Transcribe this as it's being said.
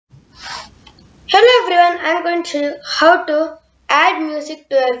Hello everyone, I am going to show you how to add music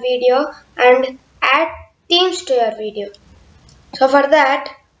to your video and add themes to your video. So for that,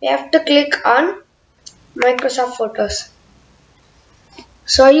 we have to click on Microsoft Photos.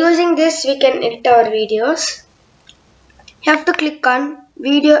 So using this, we can edit our videos. You have to click on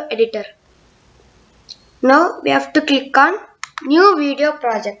Video Editor. Now we have to click on New Video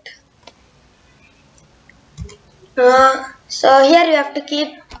Project. So here we have to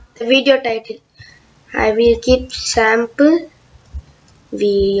keep the video title. I will keep sample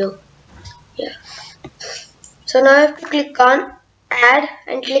video. Yeah. So now I have to click on add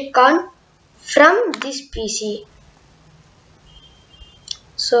and click on from this PC.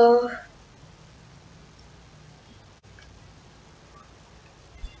 So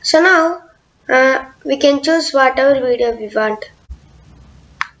now we can choose whatever video we want.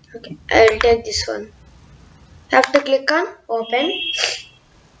 Okay, I will take this one. Have to click on open.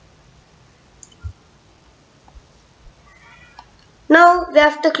 Now we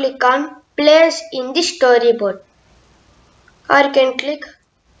have to click on place in the storyboard, or you can click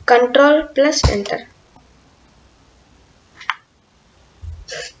Ctrl plus enter.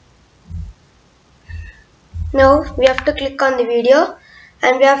 Now we have to click on the video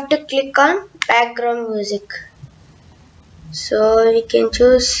and we have to click on background music. So we can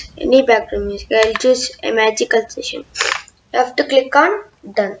choose any background music. I'll choose a magical session. You have to click on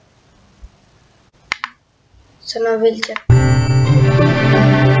done. So now we'll check.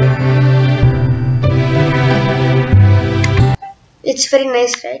 It's very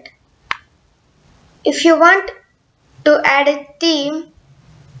nice, right? If you want to add a theme,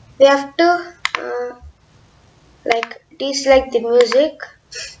 we have to deselect the music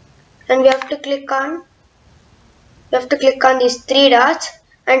and we have to click on these three dots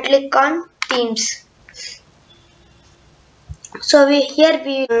and click on themes. So here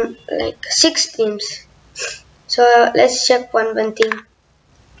we like 6 themes. So let's check one theme.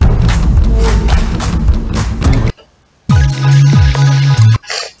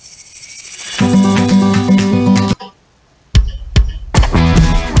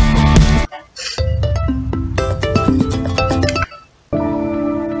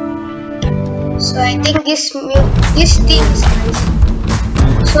 So I think this theme is nice.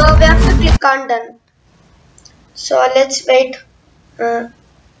 So we have to click on done. So let's wait.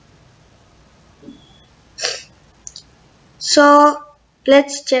 So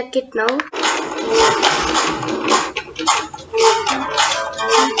let's check it now.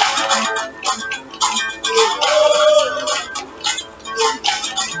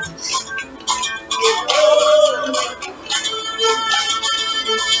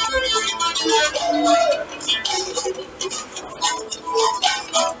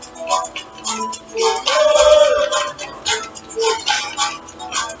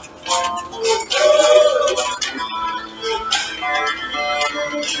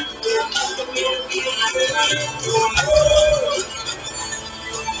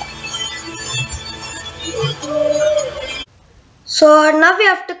 So now we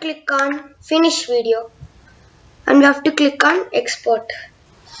have to click on finish video and we have to click on export.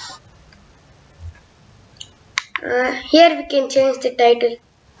 Here we can change the title.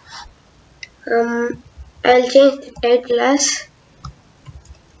 I'll change the title as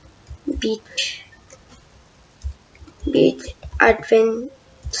Beach Adventure.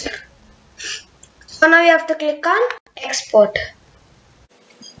 So now we have to click on export.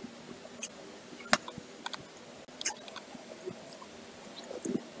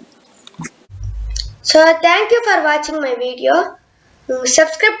 So thank you for watching my video.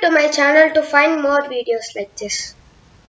 Subscribe to my channel to find more videos like this.